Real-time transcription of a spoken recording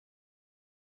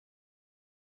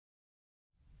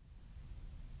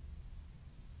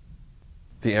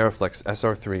The ARRIFLEX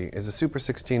SR3 is a Super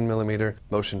 16mm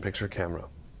motion picture camera.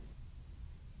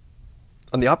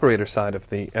 On the operator side of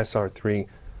the SR3,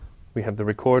 we have the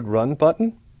record run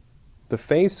button, the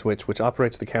phase switch which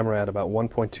operates the camera at about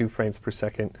 1.2 frames per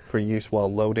second for use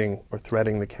while loading or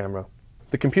threading the camera.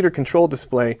 The computer control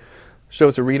display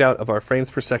shows a readout of our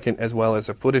frames per second as well as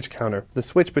a footage counter. The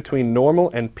switch between normal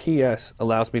and PS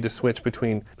allows me to switch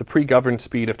between the pre-governed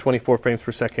speed of 24 frames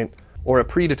per second or a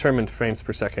predetermined frames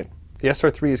per second. The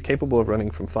SR3 is capable of running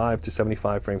from 5 to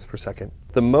 75 frames per second.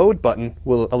 The mode button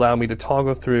will allow me to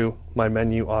toggle through my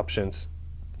menu options.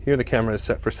 Here the camera is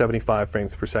set for 75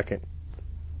 frames per second.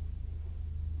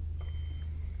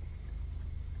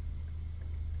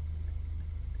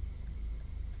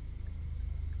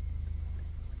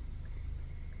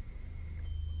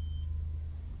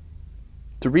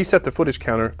 To reset the footage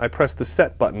counter, I press the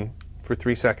set button for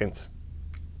 3 seconds.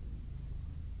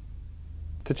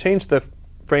 To change the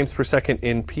frames per second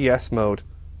in PS mode,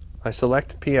 I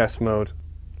select PS mode,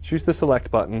 choose the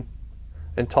select button,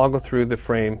 and toggle through the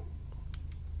frame.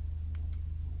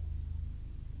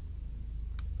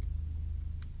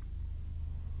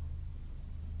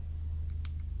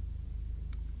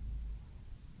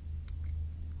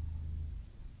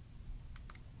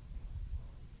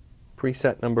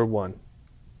 Preset number 1.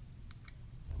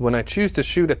 When I choose to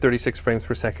shoot at 36 frames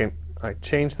per second, I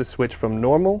change the switch from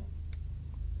normal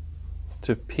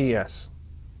to PS.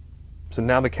 So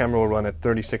now the camera will run at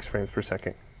 36 frames per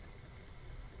second.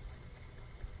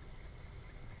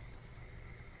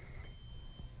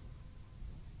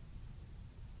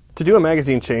 To do a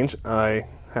magazine change, I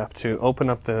have to open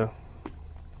up the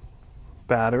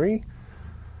battery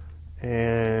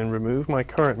and remove my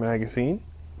current magazine.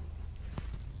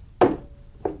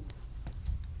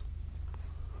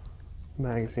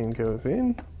 Magazine goes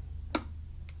in.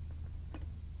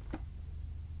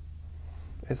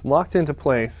 It's locked into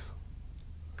place,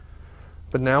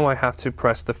 but now I have to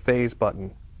press the phase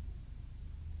button.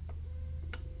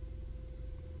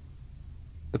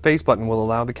 The phase button will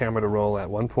allow the camera to roll at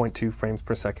 1.2 frames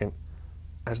per second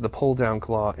as the pull-down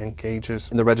claw engages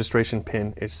and the registration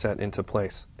pin is set into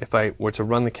place. If I were to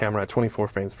run the camera at 24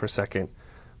 frames per second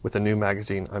with a new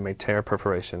magazine, I may tear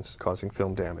perforations, causing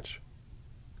film damage.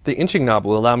 The inching knob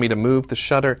will allow me to move the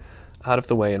shutter out of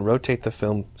the way and rotate the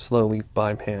film slowly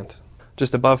by hand.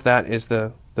 Just above that is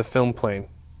the film plane.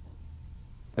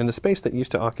 And the space that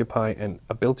used to occupy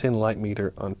a built-in light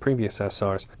meter on previous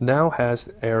SRs now has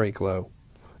ARRIGLOW.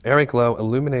 ARRIGLOW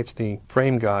illuminates the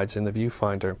frame guides in the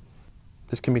viewfinder.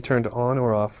 This can be turned on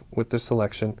or off with this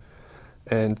selection,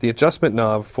 and the adjustment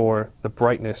knob for the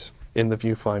brightness in the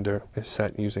viewfinder is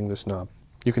set using this knob.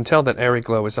 You can tell that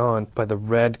ARRIGLOW is on by the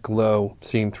red glow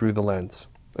seen through the lens,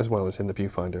 as well as in the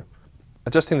viewfinder.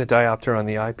 Adjusting the diopter on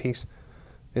the eyepiece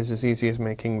is as easy as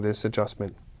making this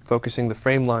adjustment, focusing the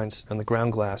frame lines and the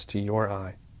ground glass to your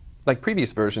eye. Like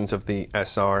previous versions of the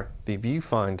SR, the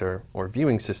viewfinder or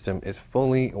viewing system is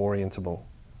fully orientable,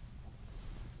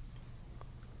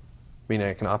 meaning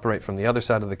I can operate from the other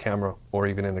side of the camera or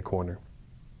even in a corner.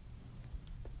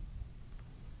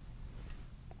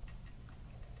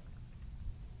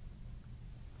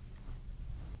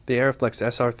 The ARRIFLEX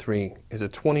SR3 is a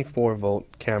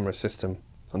 24-volt camera system.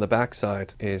 On the back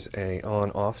side is an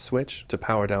on-off switch to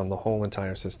power down the whole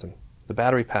entire system. The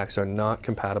battery packs are not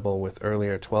compatible with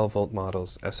earlier 12-volt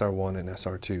models SR1 and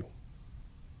SR2.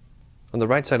 On the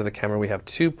right side of the camera we have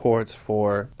 2 ports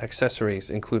for accessories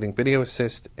including video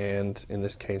assist and, in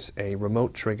this case, a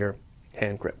remote trigger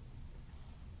hand grip.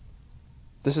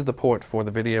 This is the port for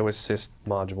the video assist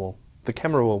module. The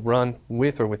camera will run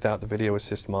with or without the video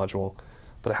assist module,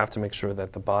 but I have to make sure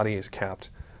that the body is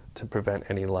capped to prevent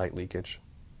any light leakage.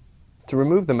 To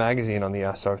remove the magazine on the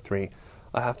SR3,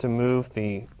 I have to move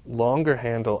the longer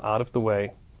handle out of the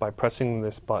way by pressing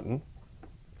this button,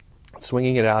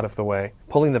 swinging it out of the way,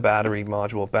 pulling the battery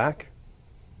module back,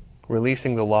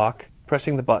 releasing the lock,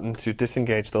 pressing the button to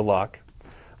disengage the lock,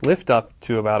 lift up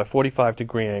to about a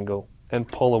 45-degree angle, and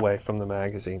pull away from the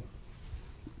magazine.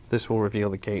 This will reveal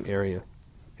the gate area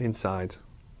inside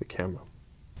the camera.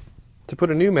 To put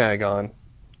a new mag on,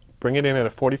 bring it in at a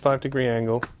 45-degree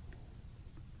angle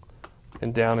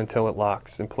and down until it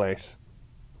locks in place.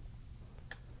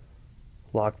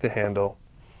 Lock the handle.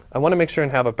 I want to make sure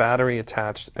and have a battery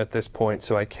attached at this point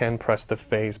so I can press the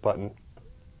phase button.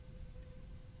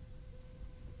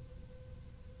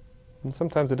 And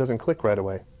sometimes it doesn't click right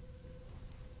away.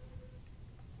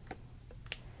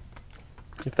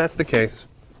 If that's the case,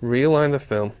 realign the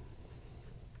film,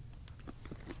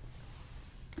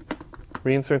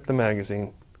 reinsert the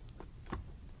magazine,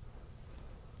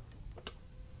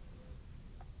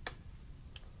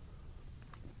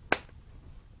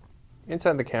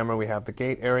 Inside the camera we have the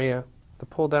gate area, the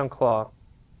pull-down claw,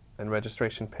 and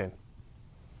registration pin.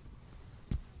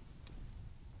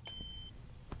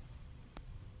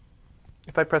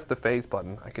 If I press the phase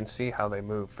button, I can see how they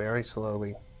move very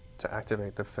slowly to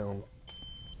activate the film.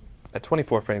 At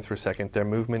 24 frames per second, their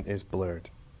movement is blurred.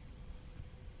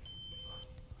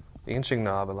 The inching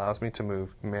knob allows me to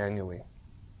move manually.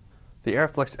 The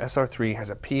ARRIFLEX SR3 has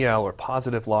a PL or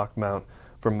positive lock mount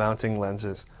for mounting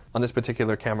lenses. On this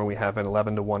particular camera we have an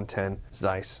 11-to-110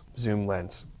 Zeiss zoom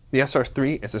lens. The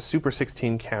SR3 is a Super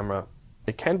 16 camera.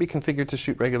 It can be configured to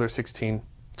shoot regular 16.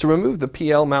 To remove the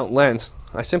PL mount lens,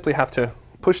 I simply have to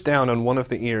push down on one of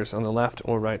the ears on the left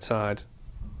or right side,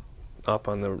 up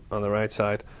on the right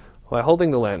side, while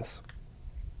holding the lens.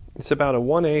 It's about a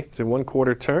 1/8 to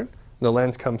 1/4 turn, and the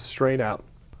lens comes straight out.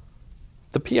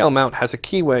 The PL mount has a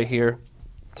keyway here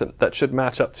that should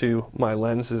match up to my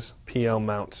lens's PL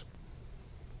mount.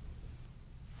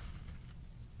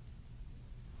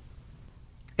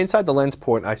 Inside the lens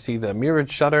port, I see the mirrored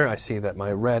shutter, I see that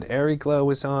my red ARRIGLOW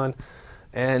is on,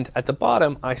 and at the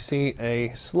bottom I see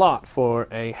a slot for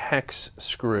a hex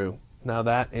screw. Now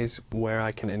that is where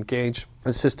I can engage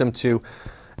the system to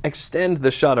extend the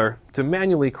shutter to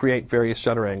manually create various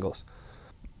shutter angles.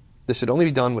 This should only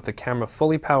be done with the camera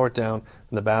fully powered down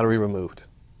and the battery removed.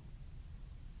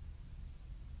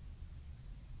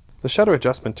 The shutter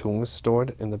adjustment tool is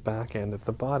stored in the back end of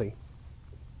the body.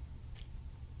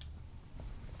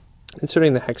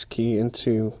 Inserting the hex key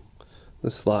into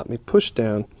the slot, we push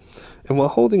down, and while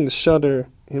holding the shutter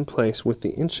in place with the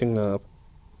inching knob,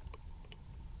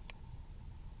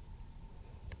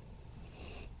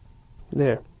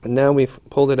 there. And now we've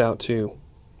pulled it out to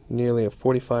nearly a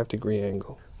 45-degree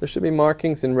angle. There should be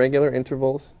markings in regular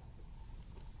intervals.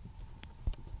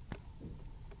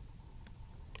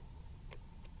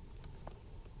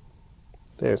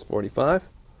 There's 45.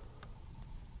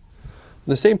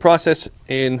 The same process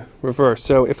in reverse.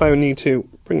 So if I need to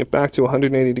bring it back to a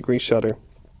 180-degree shutter,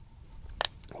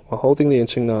 while holding the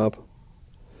inching knob,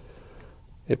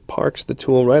 it parks the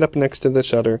tool right up next to the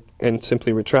shutter and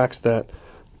simply retracts that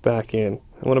back in.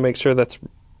 I want to make sure that's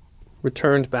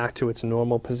returned back to its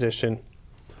normal position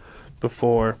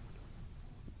before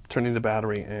turning the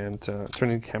battery and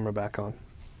turning the camera back on.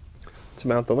 To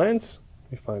mount the lens,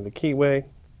 we find the keyway.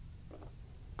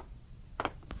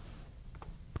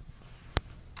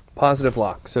 Positive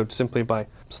lock, so simply by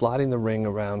sliding the ring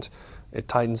around, it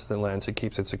tightens the lens, it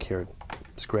keeps it secured.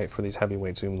 It's great for these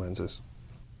heavyweight zoom lenses.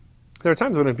 There are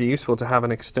times when it would be useful to have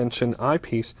an extension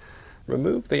eyepiece.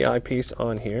 Remove the eyepiece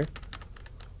on here.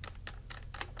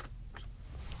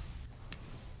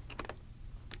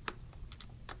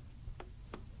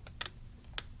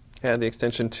 Add the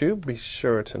extension tube, be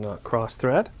sure to not cross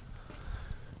thread.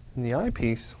 And the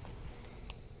eyepiece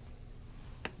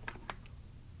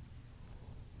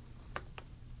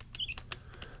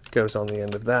goes on the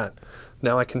end of that.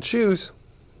 Now I can choose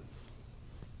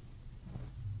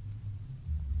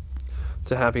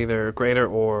to have either greater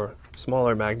or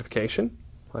smaller magnification.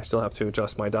 I still have to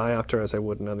adjust my diopter as I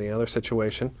would in any other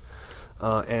situation.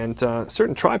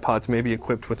 Certain tripods may be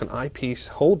equipped with an eyepiece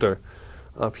holder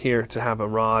up here to have a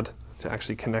rod to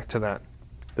actually connect to that.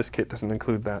 This kit doesn't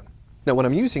include that. Now when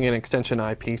I'm using an extension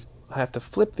eyepiece, I have to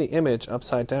flip the image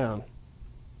upside down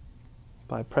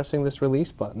by pressing this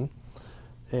release button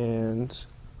and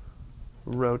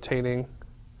rotating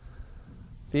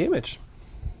the image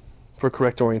for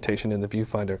correct orientation in the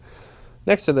viewfinder.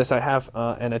 Next to this I have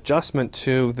an adjustment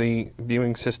to the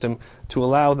viewing system to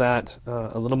allow that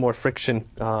a little more friction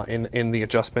in the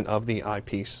adjustment of the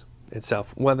eyepiece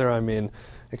itself, whether I'm in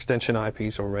extension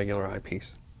eyepiece or regular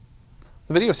eyepiece.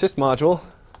 The video assist module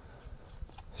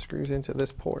screws into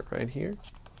this port right here,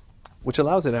 which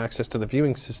allows it access to the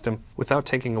viewing system without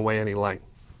taking away any light.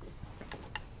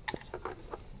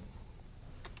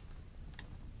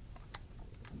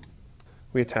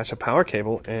 We attach a power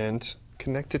cable and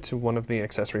connect it to one of the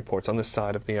accessory ports on the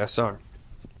side of the SR.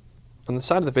 On the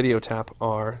side of the video tap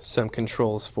are some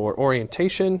controls for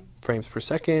orientation, frames per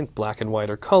second, black and white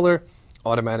or color,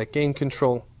 automatic gain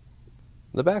control.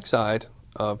 On the back side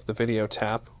of the video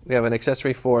tap, we have an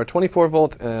accessory for 24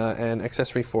 volt, an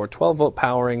accessory for 12 volt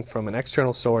powering from an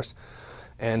external source,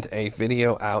 and a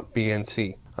video out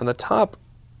BNC. On the top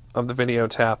of the video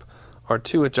tap are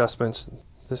two adjustments,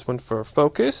 this one for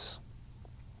focus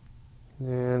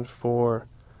and for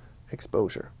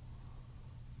exposure.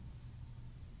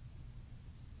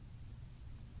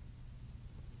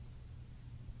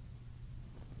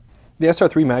 The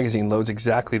SR3 magazine loads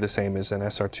exactly the same as an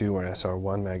SR2 or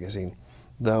SR1 magazine,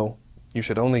 though you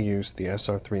should only use the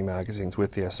SR3 magazines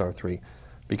with the SR3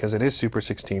 because it is Super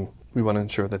 16, we want to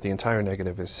ensure that the entire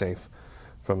negative is safe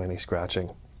from any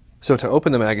scratching. So to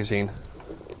open the magazine,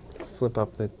 flip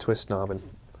up the twist knob and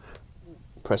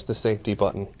press the safety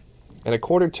button. And a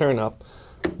quarter turn up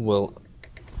will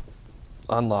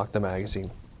unlock the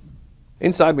magazine.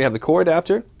 Inside we have the core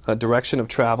adapter, a direction of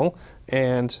travel,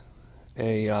 and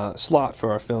a slot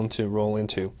for our film to roll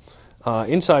into.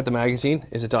 Inside the magazine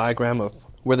is a diagram of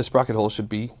where the sprocket hole should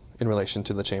be in relation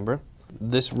to the chamber.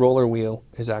 This roller wheel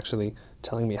is actually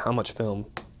telling me how much film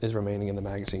is remaining in the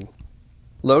magazine.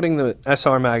 Loading the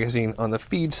SR magazine on the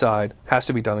feed side has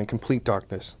to be done in complete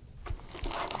darkness.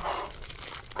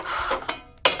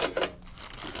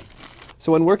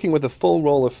 So when working with a full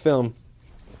roll of film,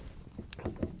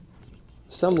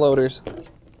 some loaders,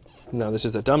 now this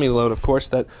is a dummy load of course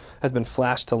that has been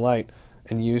flashed to light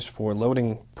and used for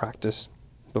loading practice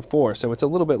before, so it's a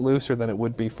little bit looser than it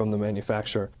would be from the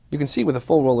manufacturer. You can see with a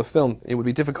full roll of film, it would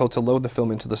be difficult to load the film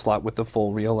into the slot with the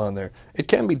full reel on there. It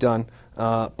can be done,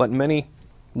 but many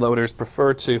loaders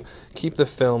prefer to keep the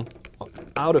film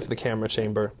out of the camera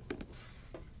chamber.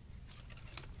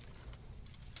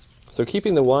 So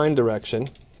keeping the wind direction,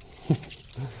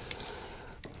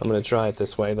 I'm going to try it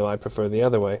this way, though I prefer the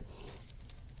other way.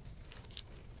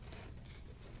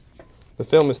 The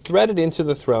film is threaded into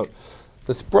the throat.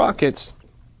 The sprocket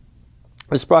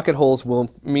holes will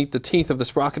meet the teeth of the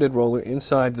sprocketed roller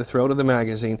inside the throat of the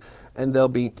magazine, and they'll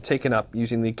be taken up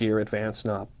using the gear advance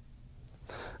knob.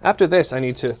 After this, I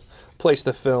need to place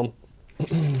the film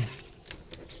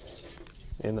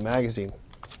in the magazine.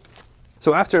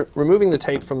 So after removing the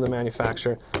tape from the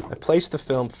manufacturer, I place the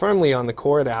film firmly on the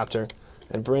core adapter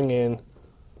and bring in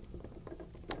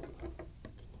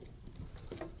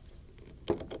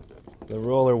the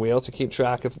roller wheel to keep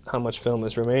track of how much film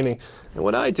is remaining. And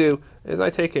what I do is I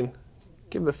take and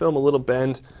give the film a little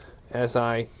bend as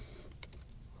I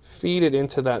feed it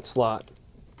into that slot.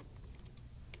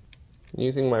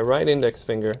 Using my right index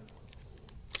finger,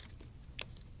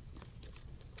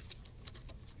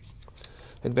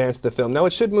 advance the film. Now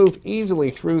it should move easily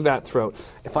through that throat.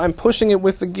 If I'm pushing it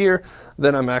with the gear,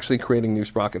 then I'm actually creating new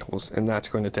sprocket holes, and that's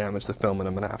going to damage the film and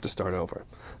I'm going to have to start over.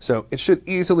 So it should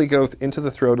easily go into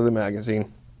the throat of the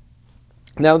magazine.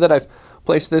 Now that I've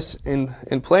placed this in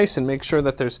place and make sure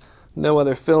that there's no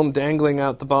other film dangling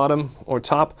out the bottom or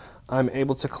top, I'm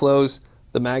able to close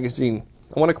the magazine.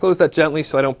 I want to close that gently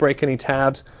so I don't break any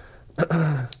tabs.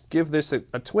 Give this a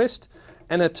twist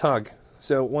and a tug.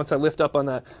 So once I lift up on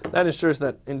that, that ensures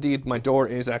that indeed my door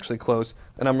is actually closed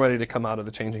and I'm ready to come out of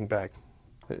the changing bag.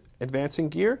 Advancing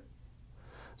gear.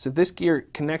 So this gear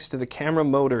connects to the camera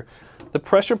motor. The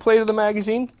pressure plate of the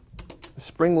magazine is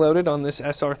spring-loaded on this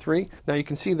SR3. Now you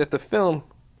can see that the film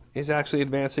is actually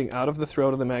advancing out of the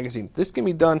throat of the magazine. This can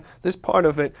be done, this part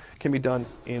of it can be done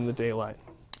in the daylight.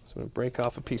 So I'm going to break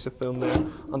off a piece of film there.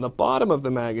 On the bottom of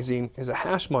the magazine is a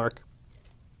hash mark,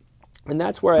 and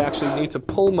that's where I actually need to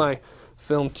pull my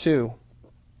film to.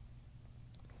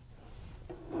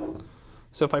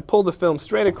 So if I pull the film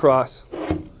straight across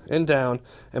and down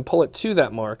and pull it to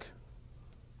that mark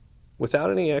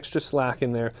without any extra slack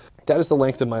in there, that is the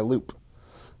length of my loop.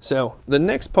 So the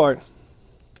next part,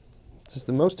 this is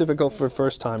the most difficult for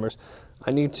first timers,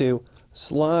 I need to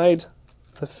slide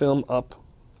the film up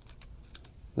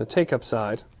the take-up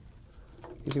side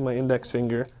using my index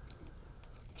finger,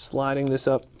 sliding this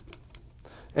up,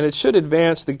 and it should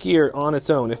advance the gear on its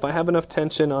own. If I have enough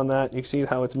tension on that, you see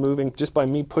how it's moving just by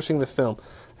me pushing the film.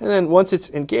 And then once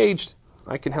it's engaged,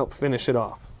 I can help finish it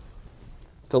off.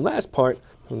 The last part,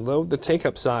 load the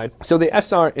take-up side. So the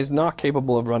SR is not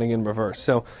capable of running in reverse.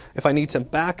 So if I need to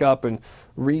back up and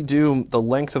redo the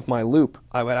length of my loop,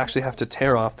 I would actually have to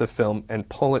tear off the film and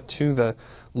pull it to the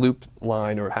loop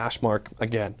line or hash mark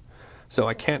again. So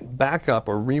I can't back up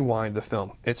or rewind the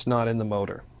film. It's not in the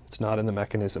motor. It's not in the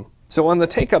mechanism. So on the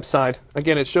take-up side,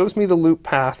 again, it shows me the loop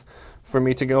path for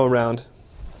me to go around.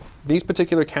 These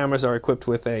particular cameras are equipped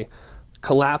with a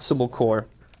collapsible core,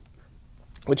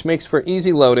 which makes for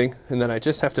easy loading, and then I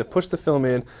just have to push the film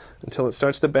in until it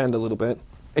starts to bend a little bit.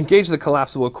 Engage the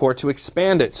collapsible core to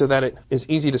expand it so that it is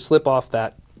easy to slip off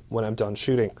that when I'm done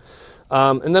shooting.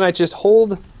 And then I just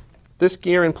hold this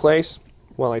gear in place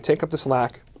while I take up the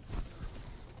slack.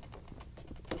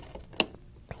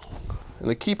 And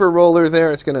the keeper roller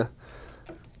there, it's going to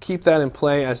keep that in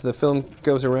play as the film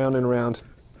goes around and around.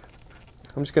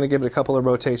 I'm just going to give it a couple of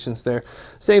rotations there.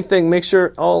 Same thing, make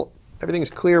sure everything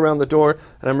is clear around the door,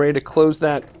 and I'm ready to close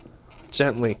that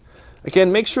gently.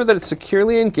 Again, make sure that it's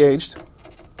securely engaged.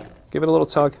 Give it a little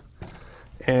tug,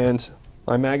 and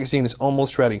my magazine is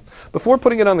almost ready. Before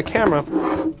putting it on the camera,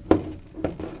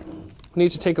 I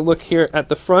need to take a look here at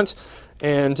the front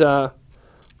and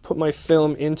put my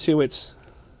film into its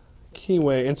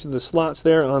keyway, into the slots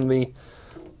there on the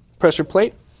pressure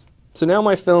plate. So now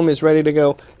my film is ready to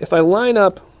go. If I line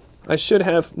up, I should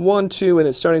have 1, 2, and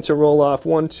it's starting to roll off,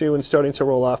 1, 2, and starting to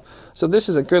roll off. So this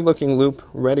is a good looking loop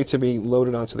ready to be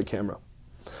loaded onto the camera.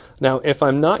 Now, if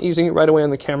I'm not using it right away on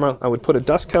the camera, I would put a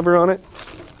dust cover on it.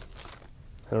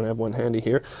 I don't have one handy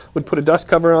here. Would put a dust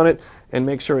cover on it and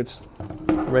make sure it's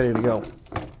ready to go.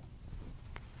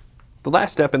 The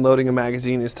last step in loading a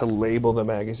magazine is to label the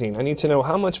magazine. I need to know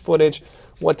how much footage,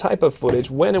 what type of footage,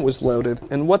 when it was loaded,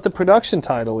 and what the production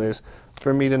title is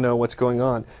for me to know what's going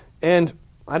on. And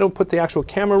I don't put the actual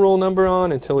camera roll number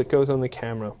on until it goes on the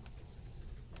camera.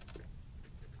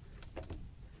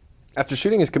 After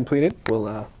shooting is completed,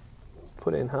 we'll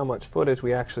put in how much footage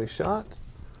we actually shot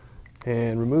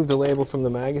and remove the label from the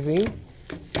magazine.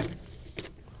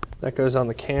 That goes on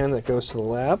the can that goes to the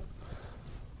lab.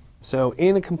 So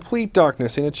in a complete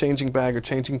darkness, in a changing bag or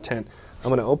changing tent, I'm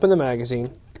going to open the magazine,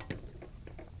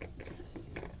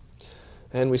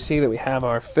 and we see that we have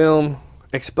our film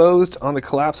exposed on the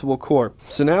collapsible core.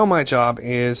 So now my job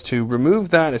is to remove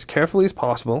that as carefully as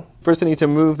possible. First I need to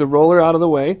move the roller out of the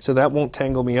way so that won't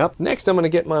tangle me up. Next I'm going to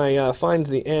get my find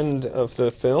the end of the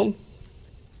film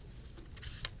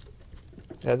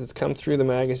as it's come through the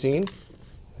magazine.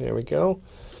 There we go.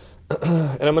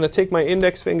 And I'm going to take my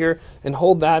index finger and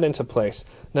hold that into place.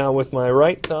 Now with my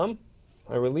right thumb,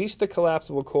 I release the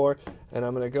collapsible core, and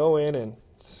I'm going to go in and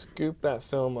scoop that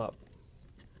film up.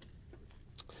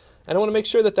 And I want to make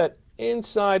sure that that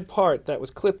inside part that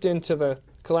was clipped into the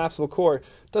collapsible core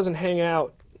doesn't hang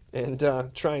out and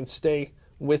try and stay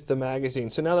with the magazine.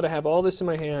 So now that I have all this in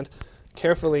my hand,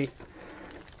 carefully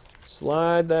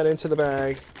slide that into the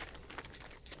bag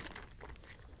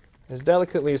as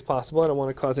delicately as possible. I don't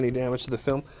want to cause any damage to the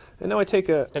film. And now I take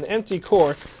an empty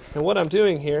core, and what I'm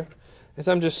doing here is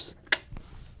I'm just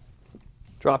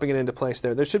dropping it into place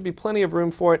there. There should be plenty of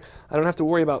room for it. I don't have to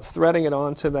worry about threading it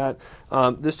onto that.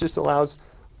 This just allows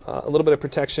a little bit of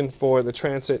protection for the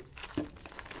transit,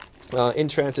 in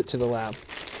transit to the lab.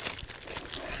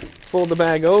 Fold the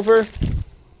bag over.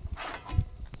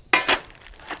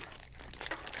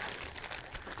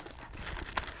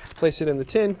 Place it in the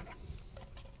tin.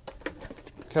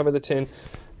 Cover the tin,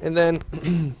 and then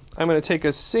I'm going to take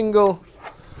a single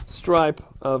stripe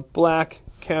of black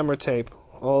camera tape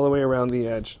all the way around the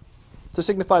edge to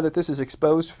signify that this is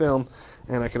exposed film,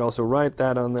 and I could also write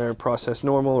that on there, process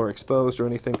normal or exposed or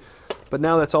anything. But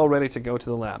now that's all ready to go to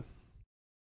the lab.